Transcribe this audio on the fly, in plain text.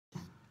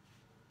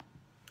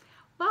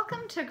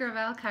Welcome to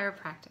Gravel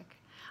Chiropractic.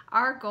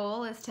 Our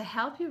goal is to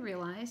help you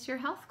realize your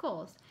health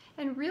goals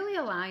and really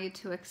allow you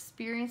to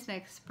experience and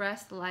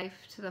express life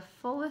to the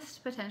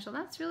fullest potential.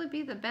 That's really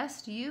be the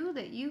best you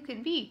that you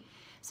can be.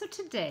 So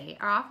today,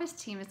 our office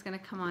team is going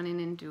to come on in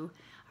and do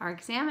our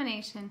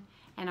examination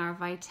and our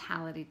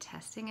vitality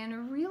testing.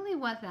 And really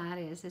what that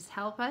is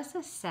help us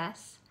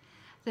assess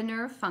the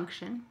nerve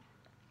function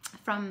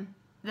from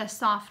the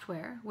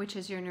software, which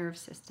is your nerve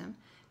system,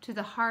 to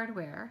the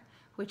hardware,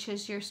 which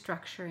is your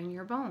structure in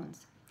your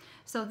bones.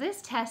 So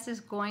this test is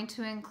going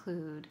to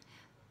include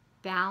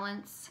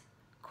balance,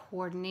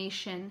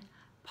 coordination,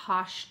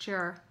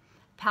 posture,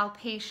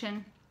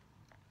 palpation,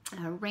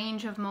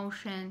 range of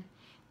motion,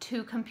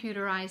 2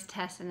 computerized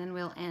tests, and then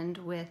we'll end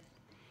with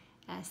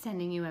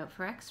sending you out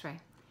for x-ray.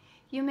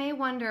 You may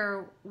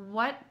wonder,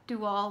 what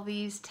do all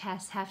these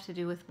tests have to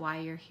do with why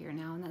you're here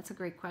now? And that's a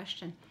great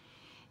question.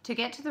 To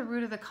get to the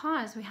root of the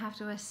cause, we have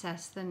to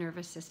assess the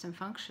nervous system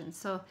function.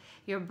 So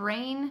your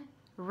brain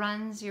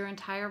runs your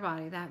entire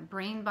body. That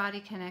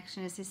brain-body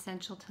connection is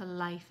essential to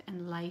life,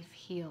 and life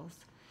heals.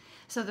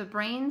 So the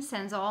brain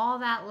sends all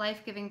that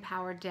life-giving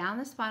power down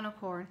the spinal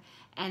cord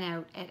and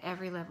out at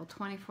every level,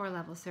 24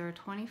 levels. There are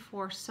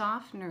 24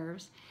 soft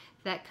nerves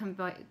that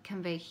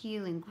convey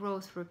healing,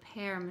 growth,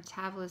 repair,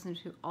 metabolism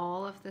to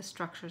all of the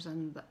structures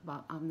on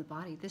the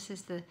body. This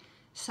is the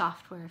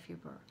software, if you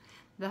will.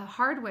 The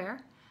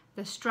hardware,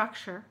 the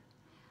structure,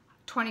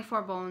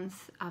 24 bones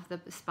of the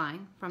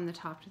spine from the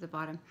top to the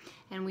bottom.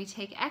 And we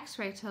take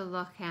x-ray to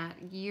look at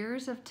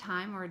years of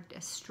time or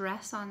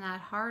stress on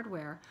that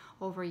hardware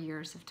over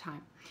years of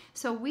time.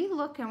 So we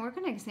look, and we're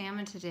going to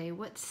examine today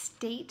what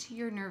state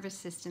your nervous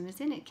system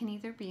is in. It can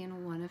either be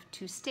in one of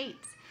 2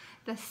 states.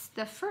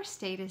 The first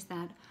state is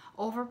that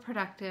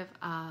overproductive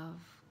of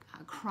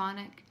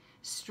chronic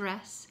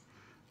stress.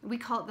 We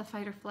call it the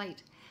fight or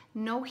flight.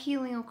 No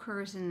healing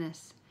occurs in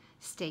this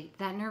state.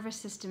 That nervous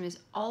system is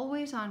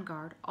always on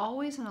guard,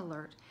 always on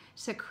alert,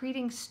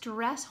 secreting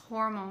stress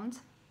hormones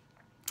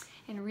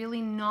and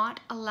really not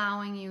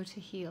allowing you to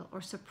heal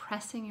or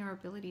suppressing your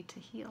ability to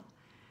heal.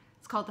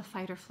 It's called the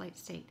fight or flight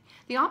state.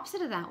 The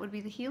opposite of that would be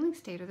the healing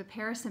state, or the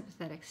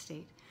parasympathetic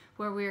state,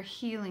 where we're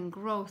healing,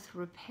 growth,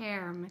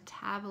 repair,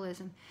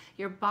 metabolism.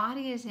 Your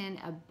body is in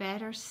a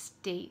better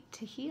state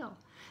to heal.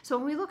 So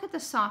when we look at the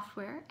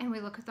software and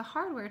we look at the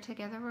hardware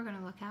together, we're going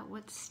to look at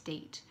what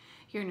state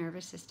your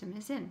nervous system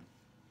is in.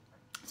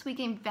 So we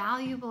gain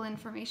valuable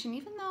information.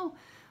 Even though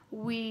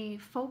we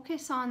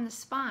focus on the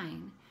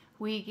spine,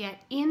 we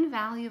get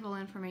invaluable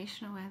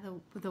information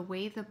about the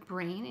way the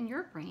brain and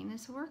your brain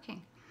is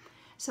working.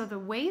 So the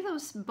way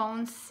those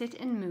bones sit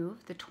and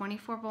move, the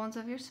 24 bones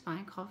of your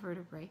spine called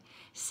vertebrae,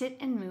 sit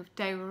and move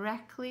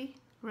directly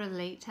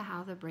relate to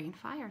how the brain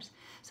fires.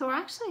 So we're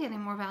actually getting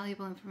more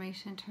valuable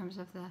information in terms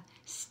of the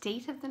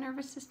state of the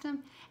nervous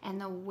system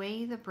and the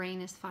way the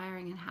brain is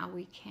firing and how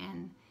we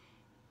can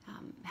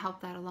help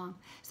that along.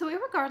 So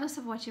regardless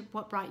of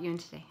what brought you in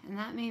today, and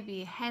that may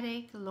be a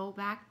headache, low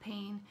back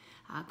pain,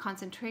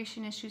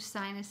 concentration issues,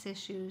 sinus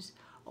issues,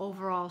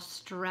 overall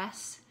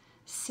stress,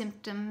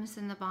 symptoms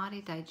in the body,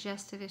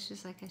 digestive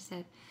issues, like I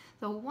said,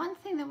 the one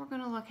thing that we're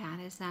going to look at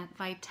is that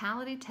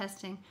vitality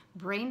testing,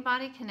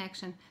 brain-body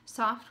connection,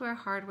 software,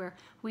 hardware.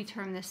 We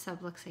term this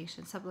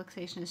subluxation.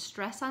 Subluxation is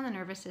stress on the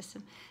nervous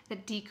system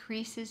that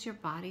decreases your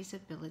body's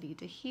ability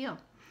to heal.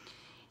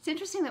 It's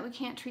interesting that we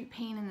can't treat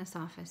pain in this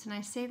office, and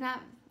I say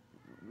that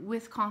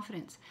with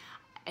confidence.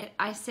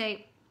 I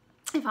say,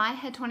 if I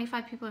had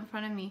 25 people in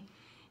front of me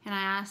and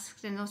I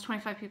asked, and those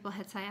 25 people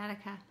had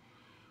sciatica,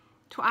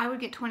 I would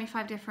get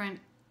 25 different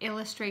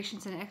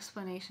illustrations and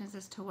explanations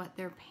as to what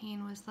their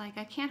pain was like.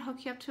 I can't hook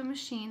you up to a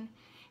machine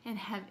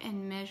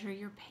and measure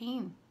your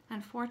pain.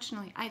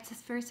 Unfortunately, it's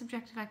very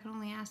subjective. I can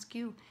only ask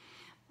you.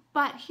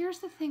 But here's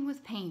the thing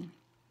with pain.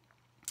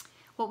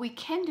 What we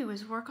can do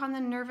is work on the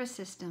nervous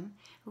system,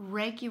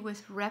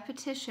 with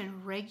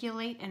repetition,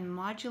 regulate and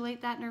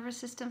modulate that nervous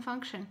system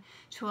function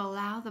to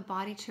allow the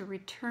body to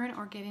return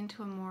or get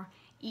into a more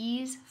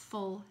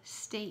easeful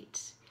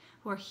state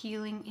where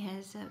healing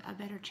has a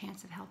better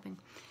chance of helping.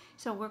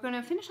 So we're going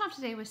to finish off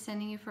today with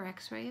sending you for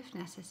x-ray if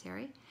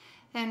necessary.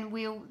 And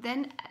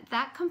then at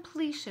that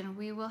completion,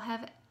 we will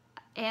have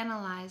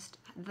analyzed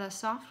the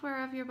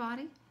software of your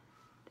body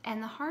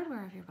and the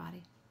hardware of your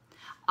body.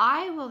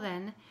 I will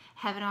then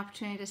have an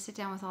opportunity to sit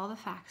down with all the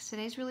facts.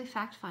 Today's really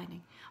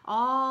fact-finding.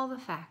 All the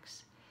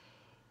facts,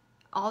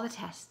 all the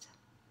tests,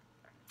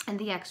 and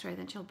the x-ray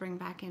that you'll bring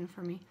back in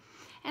for me.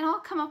 And I'll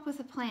come up with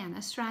a plan,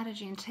 a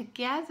strategy, and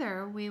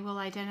together we will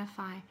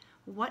identify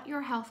what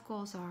your health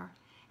goals are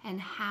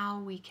and how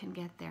we can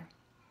get there.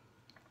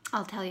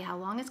 I'll tell you how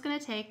long it's going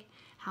to take,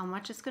 how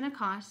much it's going to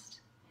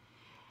cost,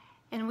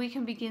 and we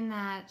can begin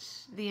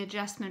the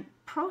adjustment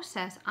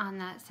process on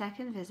that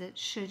second visit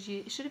should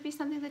it be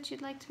something that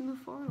you'd like to move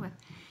forward with.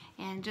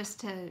 And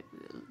just to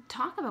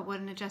talk about what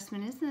an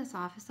adjustment is in this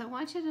office, I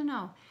want you to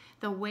know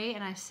the way,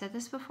 and I've said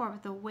this before,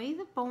 but the way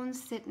the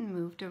bones sit and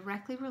move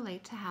directly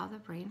relate to how the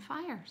brain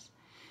fires.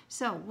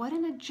 So what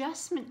an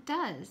adjustment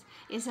does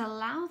is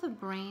allow the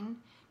brain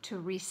to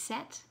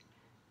reset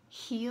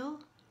heal,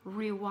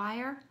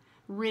 rewire,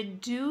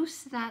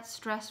 reduce that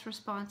stress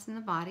response in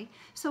the body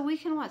so we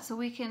can what? So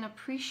we can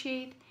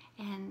appreciate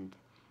and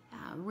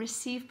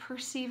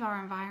perceive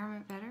our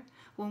environment better.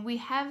 When we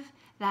have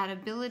that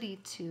ability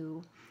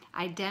to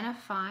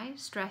identify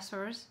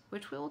stressors,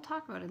 which we will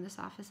talk about in this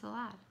office a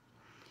lot,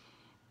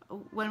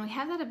 when we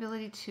have that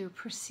ability to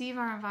perceive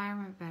our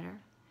environment better,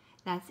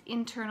 that's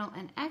internal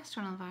and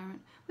external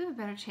environment, we have a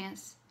better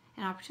chance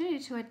and opportunity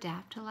to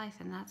adapt to life,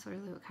 and that's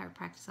really what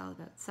chiropractic is all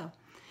about. So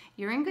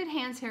you're in good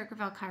hands here at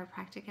Gravel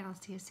Chiropractic, and I'll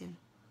see you soon.